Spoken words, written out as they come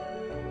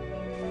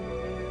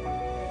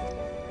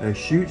A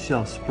shoot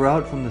shall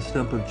sprout from the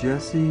stump of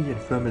Jesse, and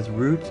from his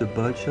roots a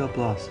bud shall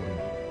blossom.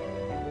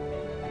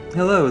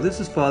 Hello,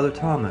 this is Father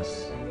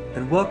Thomas,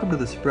 and welcome to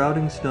the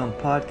Sprouting Stump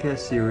podcast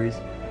series,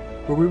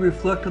 where we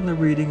reflect on the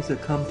readings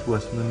that come to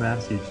us from the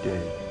Mass each day.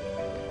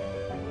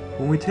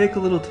 When we take a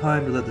little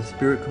time to let the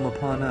Spirit come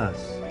upon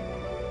us,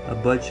 a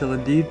bud shall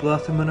indeed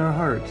blossom in our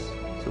hearts,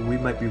 so we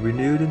might be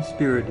renewed in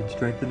spirit and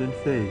strengthened in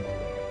faith,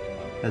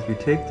 as we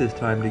take this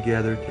time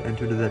together to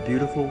enter into that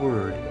beautiful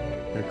word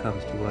that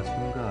comes to us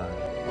from God.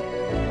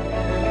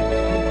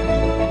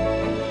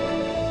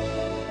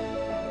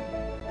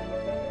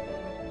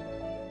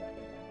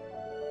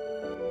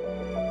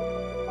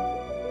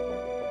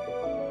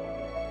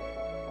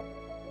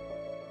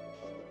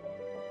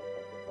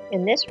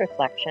 In this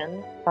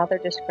reflection, Father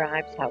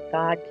describes how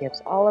God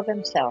gives all of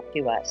himself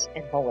to us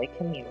in Holy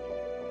Communion.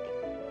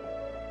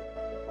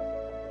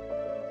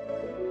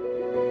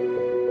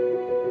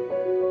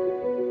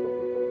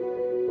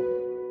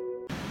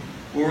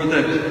 Or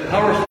that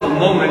powerful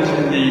moment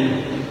in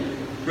the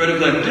Bread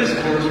of Life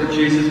discourse where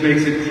Jesus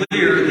makes it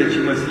clear that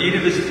you must eat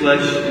of his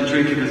flesh and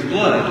drink of his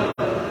blood.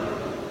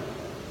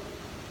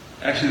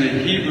 Actually,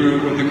 the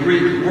Hebrew or the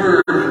Greek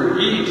word for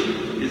eat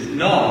is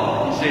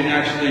gnaw. He's saying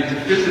actually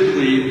to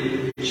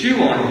physically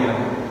chew on him.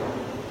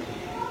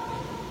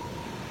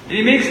 And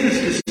he makes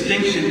this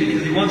distinction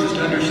because he wants us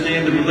to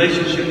understand the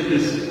relationship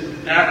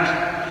this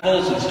act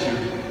calls us to.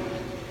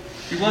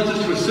 He wants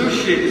us to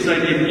associate this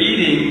idea of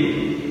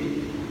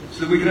eating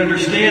so that we can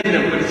understand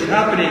that what is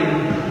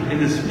happening in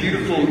this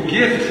beautiful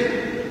gift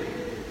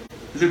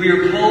is that we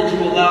are called to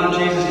allow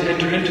Jesus to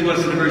enter into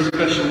us in a very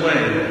special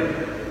way.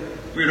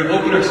 We are to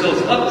open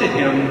ourselves up to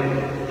him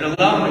and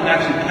allow him to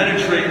actually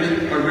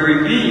penetrate our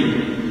very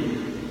being.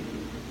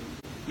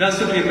 Not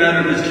simply a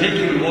matter of just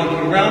taking and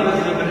walking around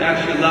with him, but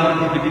actually allowing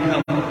him to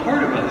become a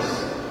part of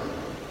us.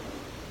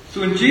 So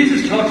when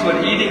Jesus talks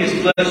about eating his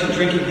flesh and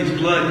drinking his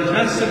blood, he's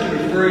not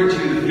simply referring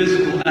to the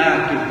physical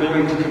act of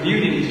going to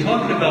communion. He's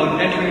talking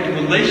about entering into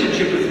a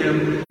relationship with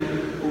him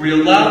where we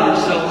allow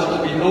ourselves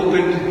to be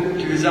open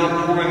to his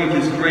outpouring of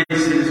his grace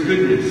and his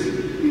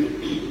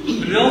goodness.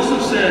 But it also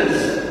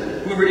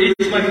says, whoever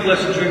eats my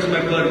flesh and drinks my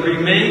blood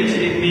remains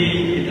in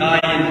me and I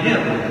in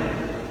him.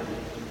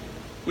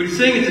 What he's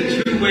saying is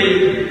a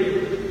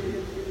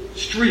two-way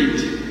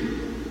street.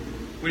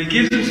 When he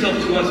gives himself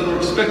to us, we're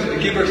expected to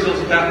give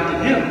ourselves back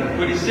to him.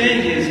 What he's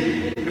saying is,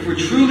 if we're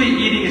truly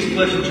eating his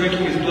flesh and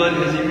drinking his blood,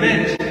 as he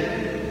meant,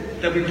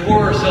 that we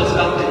pour ourselves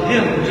out to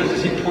him, just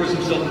as he pours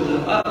himself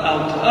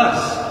out to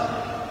us.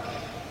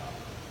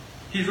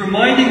 He's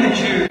reminding the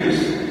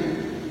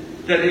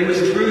Jews that it was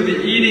through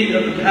the eating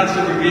of the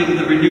Passover meal that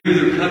they renewed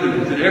their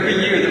covenant. That every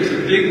year there was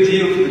a big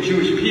deal for the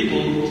Jewish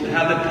people to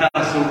have that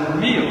Passover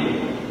meal.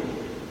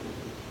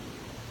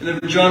 And then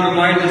John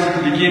reminds us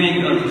at the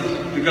beginning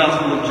of the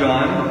Gospel of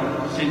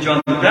John, St. John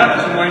the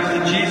Baptist reminds us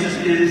that Jesus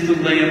is the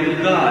Lamb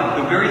of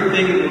God, the very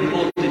thing that we're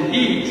called to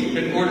eat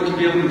in order to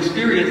be able to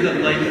experience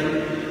that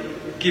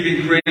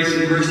life-giving grace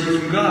and mercy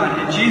from God.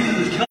 And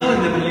Jesus is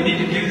telling them that you need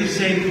to do the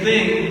same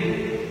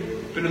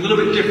thing, but in a little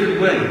bit different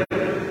way.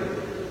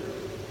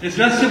 It's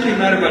not simply a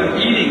matter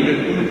about eating. That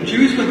when the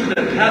Jews went through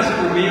that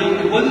Passover meal,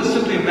 it wasn't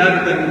simply a matter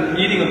of them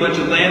eating a bunch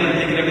of lamb and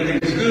thinking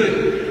everything's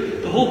good.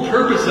 The whole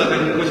purpose of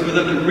it was for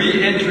them to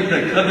re-enter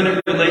that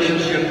covenant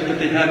relationship that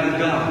they had with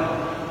God.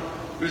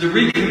 It was a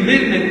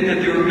recommitment that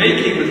they were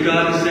making with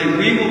God to say,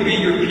 we will be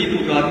your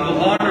people, God. We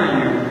will honor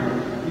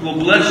you. We will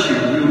bless you.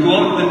 We will go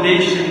out to the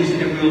nations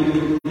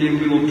and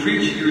we will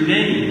preach your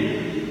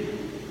name.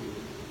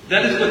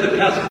 That is what the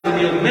Passover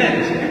meal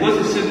meant. It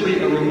wasn't simply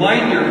a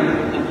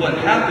reminder of what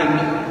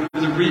happened. It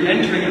was a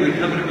re-entering of the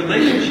covenant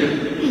relationship.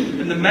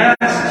 And the Mass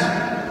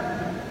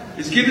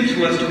is given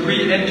to us to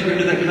re-enter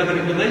into that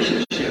covenant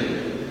relationship.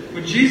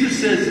 When Jesus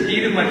says,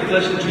 eat of my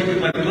flesh and drink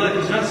of my blood,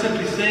 he's not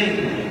simply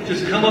saying,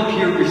 just come up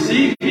here,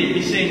 receive me.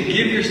 He's saying,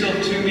 give yourself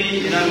to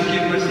me and I will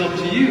give myself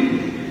to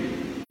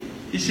you.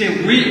 He's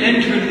saying,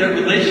 re-enter into that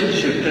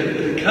relationship,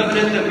 that the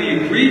covenant that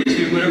we agreed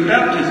to at our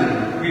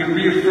baptism. We are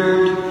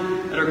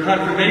reaffirmed at our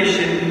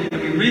confirmation,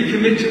 and we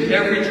recommit to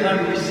every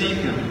time we receive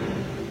him.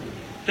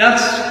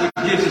 That's what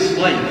gives us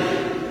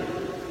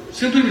life.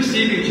 Simply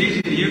receiving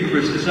Jesus in the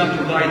Eucharist does not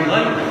provide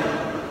life.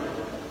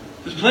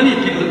 There's plenty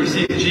of people that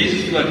receive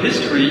Jesus throughout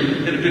history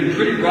that have been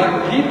pretty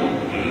rotten people,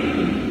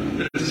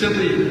 that have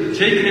simply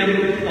taken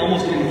him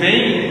almost in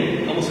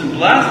vain, almost in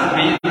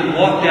blasphemy, and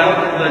walked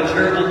out and led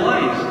terrible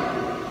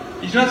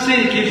lives. He's not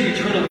saying it gives you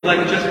eternal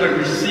life just by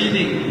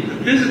receiving the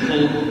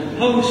physical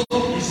host.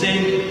 He's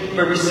saying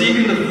by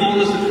receiving the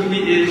fullness of who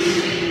he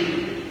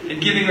is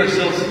and giving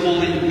ourselves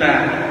fully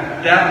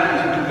back. That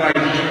is what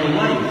provides eternal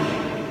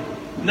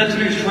life. And that's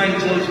what he was trying to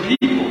tell his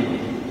people.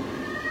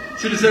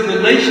 So it is that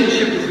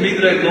relationship with me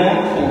that I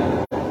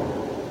long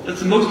for.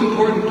 That's the most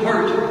important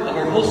part of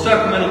our whole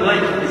sacramental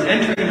life, is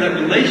entering that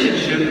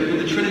relationship with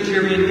the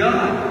Trinitarian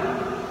God.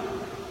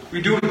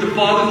 We do it with the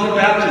Father through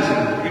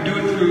baptism. We do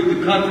it through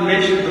the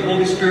confirmation of the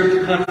Holy Spirit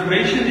through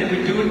confirmation, and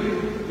we do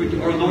it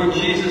with our Lord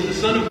Jesus, the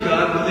Son of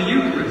God, with the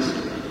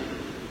Eucharist.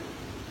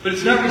 But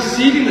it's not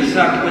receiving the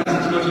sacraments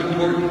that's most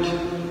important.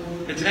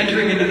 It's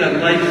entering into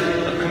that life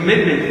of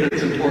commitment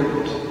that's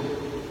important.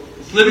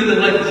 It's living the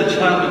life as a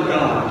child of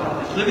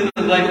God. It's living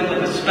the life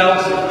of a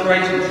spouse of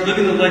Christ. It's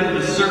living the life of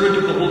a servant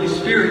of the Holy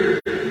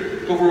Spirit.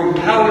 But we're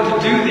empowered to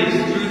do these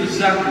through the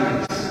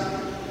sacraments.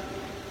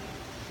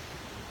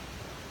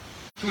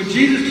 So when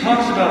Jesus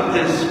talks about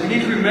this, we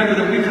need to remember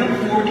that we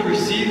come forward to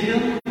receive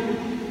Him.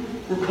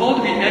 We're called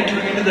to be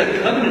entering into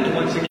that covenant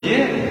once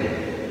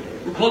again.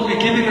 We're called to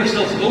be giving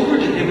ourselves over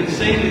to Him and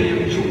saying to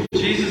Him,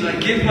 Jesus, I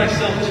give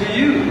myself to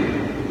you.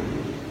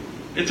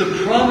 It's a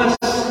promise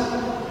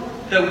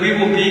that we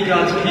will be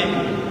God's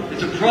people.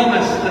 It's a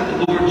promise that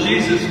the Lord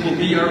Jesus will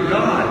be our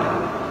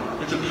God.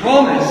 It's a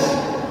promise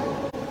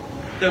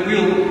that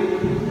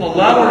we'll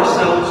allow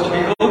ourselves to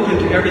be open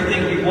to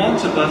everything He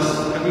wants of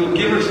us, and we will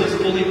give ourselves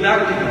fully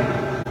back to Him.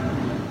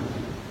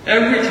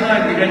 Every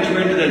time we enter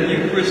into that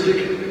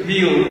Eucharistic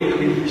meal, that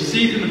we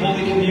receive in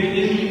Holy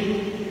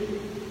Communion,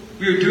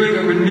 we are doing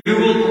a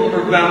renewal of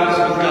our vows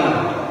with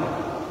God.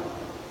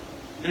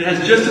 And it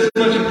has just as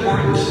much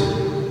importance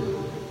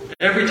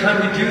every time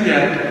we do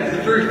that as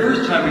the very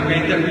first time we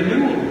made that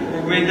renewal,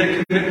 or made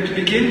that commitment to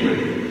begin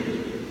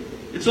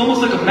with. It's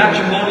almost like a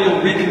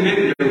matrimonial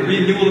recommitment, a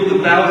renewal of the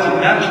vows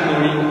of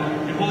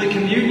matrimony in Holy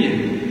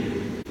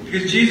Communion.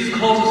 Because Jesus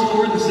calls us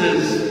forward and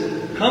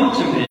says, come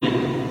to me,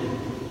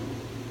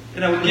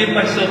 and I will give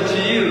myself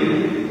to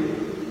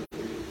you,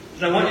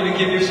 and I want you to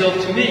give yourself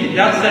to me.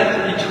 That's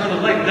that eternal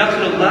life. That's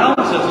what allows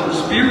us to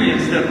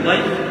experience that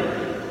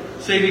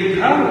life-saving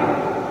power.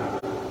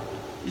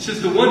 He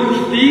says, the one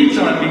who feeds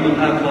on me will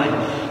have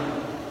life.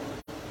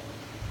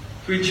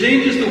 So He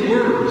changes the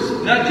words,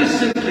 not just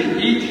simply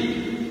eat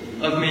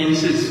of me. He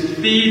says,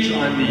 feeds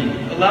on me.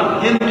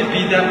 Allow Him to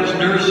be that which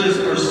nourishes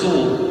our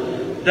soul,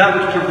 that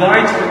which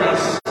provides for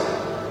us,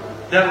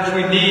 that which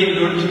we need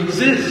in order to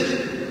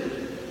exist.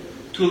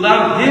 To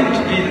allow Him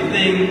to be the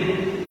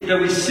thing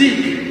that we seek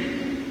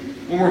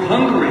when we're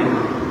hungry.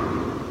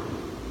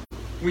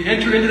 We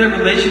enter into that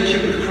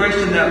relationship with Christ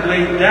in that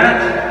way.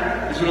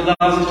 That is what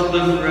allows us to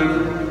live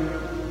forever.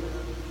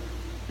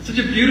 It's such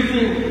a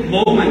beautiful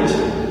moment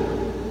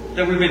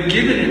that we've been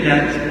given in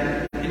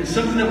that. And it's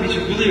something that we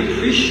should really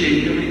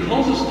appreciate. And when He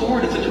calls us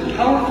forward, it's such a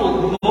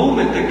powerful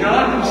moment that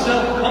God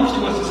Himself comes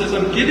to us and says,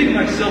 I'm giving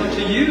myself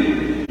to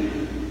you.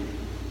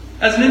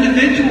 As an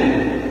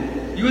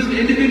individual. You as an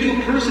individual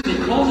person. He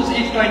calls us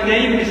each by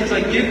name and He says,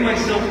 I give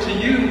myself to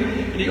you.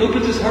 And He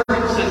opens His heart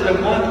and says, I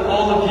want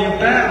all of you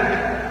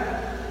back.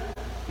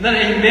 And that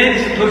amen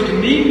is supposed to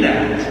mean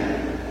that.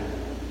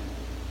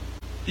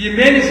 The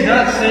amen is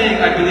not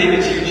saying, I believe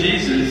it's you,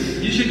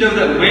 Jesus. You should know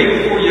that way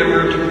before you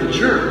ever enter the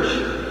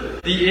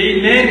church. The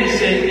amen is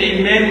saying,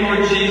 amen,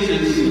 Lord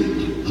Jesus.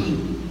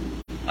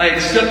 I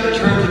accept the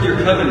terms of your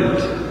covenant.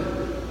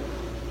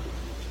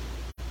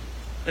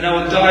 And I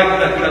will die for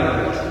that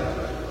covenant.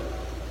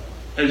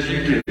 As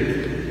you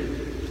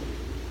did.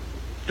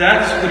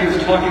 That's what He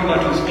was talking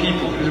about to His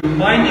people. He was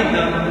reminding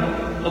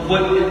them of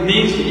what it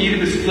means to eat of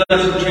His flesh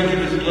and drink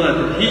of His blood.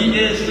 That He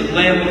is the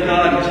Lamb of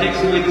God who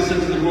takes away the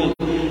sins of the world.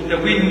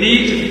 That we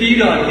need to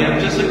feed on Him,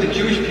 just like the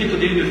Jewish people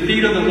needed to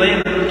feed on the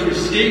Lamb in order to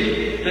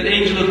escape that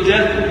angel of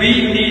death.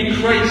 We need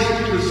Christ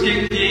to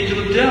escape the angel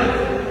of death.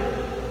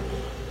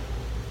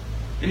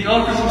 And He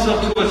offers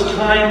Himself to us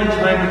time and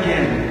time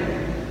again.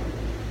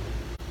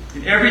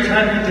 And every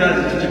time He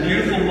does, it's such a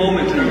beautiful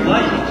moment in our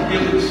life to be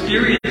able to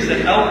experience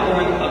that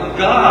outpouring of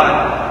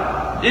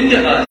God into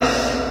us.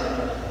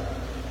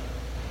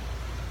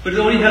 But it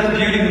only has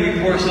beauty when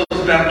we pour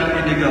ourselves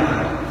back into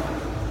God.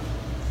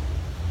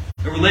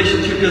 A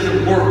relationship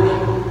doesn't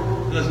work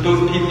unless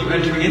both people are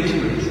entering into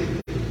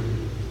it.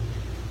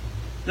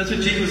 That's what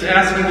Jesus was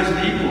asking His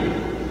people.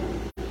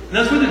 And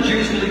that's where the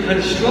Jews really kind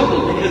of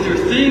struggled, because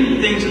they're seeing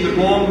things in the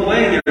wrong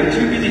way. They're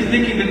too busy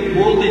thinking in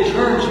worldly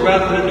terms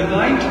rather than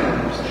divine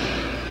terms.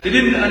 They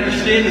didn't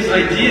understand this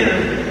idea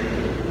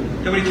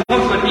that when He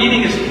talks about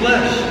eating His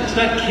flesh, it's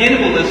not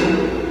cannibalism,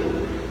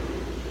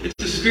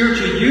 it's a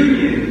spiritual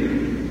union.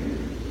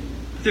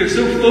 They're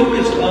so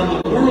focused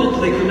on the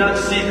world they could not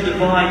see the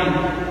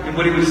divine in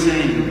what He was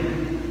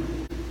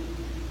saying.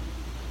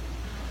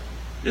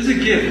 There's a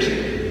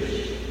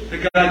gift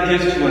that God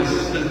gives to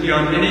us that is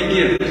beyond any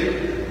gift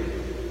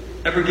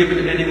ever given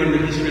to anyone in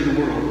the history of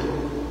the world.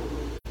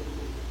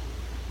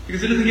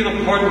 Because He doesn't give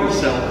a part of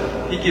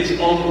Himself, He gives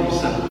all of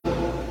Himself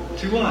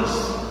to us.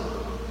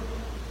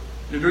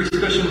 In a very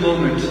special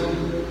moment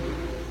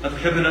of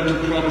heaven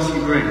unto promise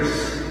and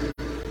grace.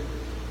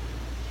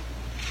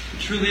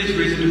 Truly is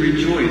reason to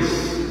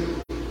rejoice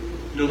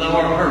and allow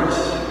our hearts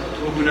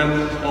to open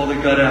up to all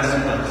that God asks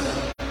of us.